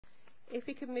If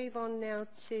we could move on now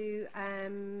to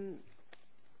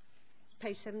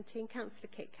page 17, Councillor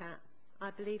Kitcat.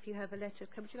 I believe you have a letter.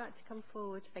 Would you like to come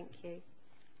forward? Thank you.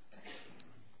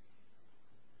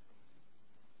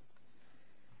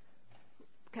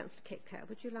 Councillor Kitcat,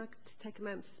 would you like to take a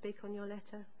moment to speak on your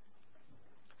letter?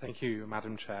 Thank you,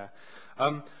 Madam Chair.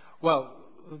 Well,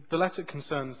 the letter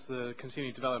concerns the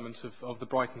continued development of the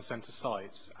Brighton Centre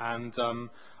site, and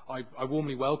I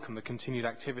warmly welcome the continued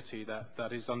activity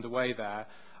that is underway there.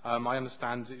 I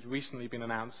understand it's recently been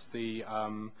announced the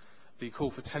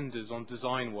call for tenders on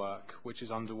design work, which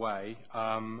is underway,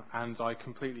 and I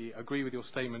completely agree with your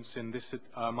statements in this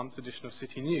month's edition of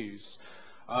City News.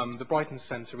 The Brighton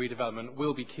Centre redevelopment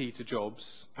will be key to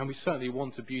jobs, and we certainly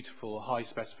want a beautiful,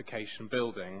 high-specification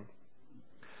building.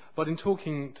 But in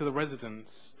talking to the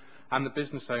residents and the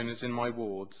business owners in my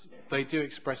ward, they do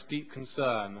express deep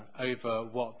concern over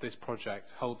what this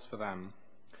project holds for them.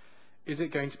 Is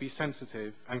it going to be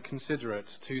sensitive and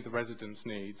considerate to the residents'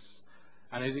 needs?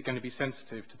 And is it going to be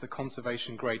sensitive to the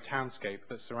conservation-grade townscape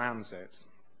that surrounds it?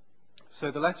 So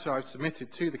the letter I've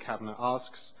submitted to the Cabinet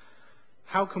asks,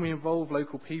 how can we involve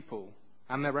local people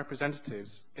and their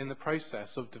representatives in the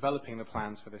process of developing the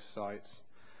plans for this site?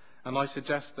 And I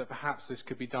suggest that perhaps this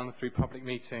could be done through public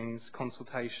meetings,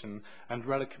 consultation and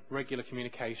regular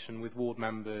communication with ward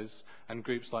members and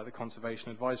groups like the Conservation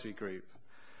Advisory Group.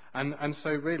 And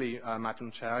so really,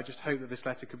 Madam Chair, I just hope that this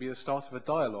letter could be the start of a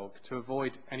dialogue to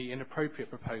avoid any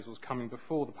inappropriate proposals coming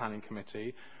before the Planning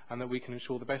Committee, and that we can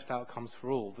ensure the best outcomes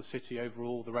for all, the city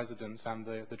overall, the residents and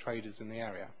the traders in the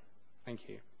area. Thank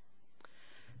you.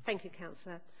 Thank you,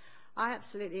 Councillor. I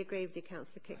absolutely agree with you,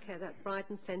 Councillor Kitcat, that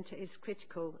Brighton Centre is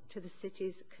critical to the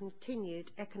city's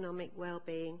continued economic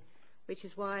well-being, which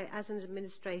is why, as an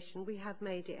administration, we have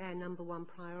made it our #1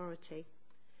 priority.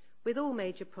 With all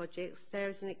major projects, there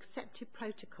is an accepted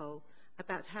protocol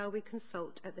about how we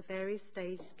consult at the various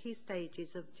key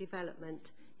stages of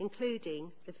development,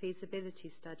 including the feasibility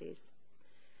studies.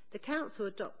 The Council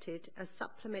adopted a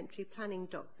supplementary planning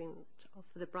document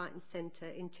for the Brighton Centre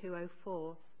in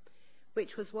 2004,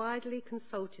 which was widely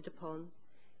consulted upon.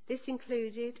 This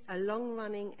included a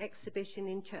long-running exhibition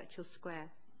in Churchill Square.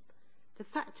 The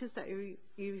factors that you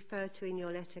refer to in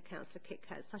your letter, Councillor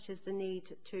Kitcat, such as the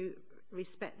need to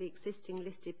respect the existing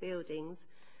listed buildings,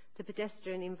 the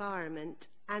pedestrian environment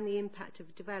and the impact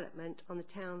of development on the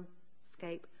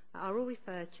townscape are all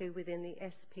referred to within the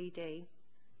SPD.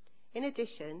 In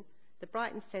addition, the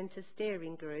Brighton Centre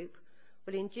Steering Group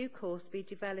will in due course be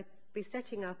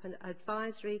setting up an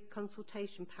advisory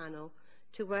consultation panel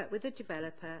to work with the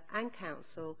developer and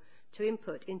council to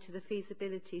input into the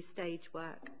feasibility stage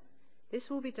work. This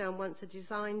will be done once a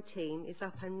design team is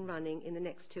up and running in the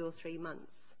next 2 or 3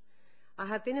 months. I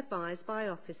have been advised by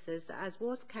officers that as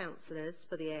ward councillors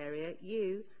for the area,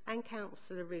 you and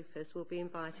Councillor Rufus will be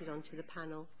invited onto the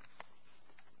panel.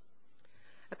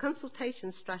 A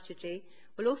consultation strategy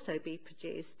will also be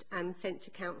produced and sent to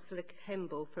Councillor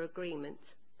Kemble for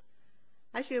agreement.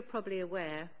 As you are probably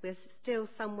aware, we are still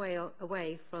some way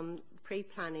away from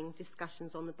pre-planning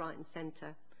discussions on the Brighton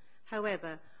Centre.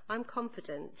 However, I'm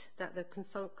confident that the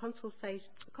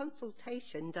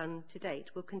consultation done to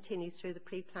date will continue through the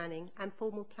pre-planning and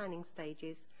formal planning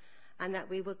stages, and that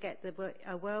we will get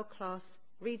a world-class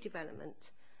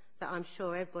redevelopment that I'm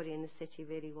sure everybody in the city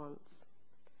really wants.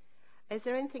 Is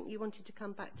there anything you wanted to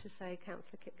come back to say,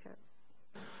 Councillor Kitcat?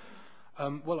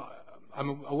 Well,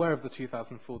 I'm aware of the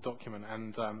 2004 document,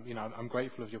 and you know, I'm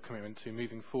grateful of your commitment to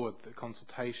moving forward. The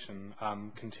consultation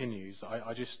continues.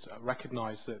 I just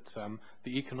recognise that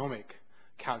the economic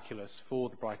calculus for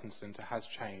the Brighton Centre has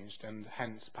changed, and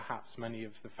hence perhaps many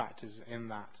of the factors in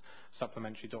that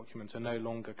supplementary document are no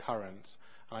longer current.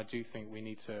 And I do think we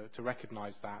need to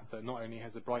recognise that not only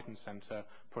has the Brighton Centre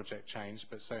project changed,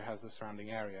 but so has the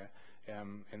surrounding area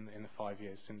in the 5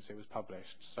 years since it was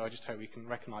published. So I just hope we can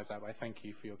recognise that. But I thank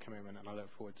you for your commitment, and I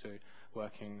look forward to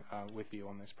working with you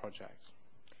on this project.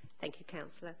 Thank you,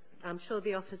 Councillor. I'm sure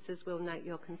the officers will note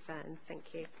your concerns.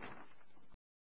 Thank you.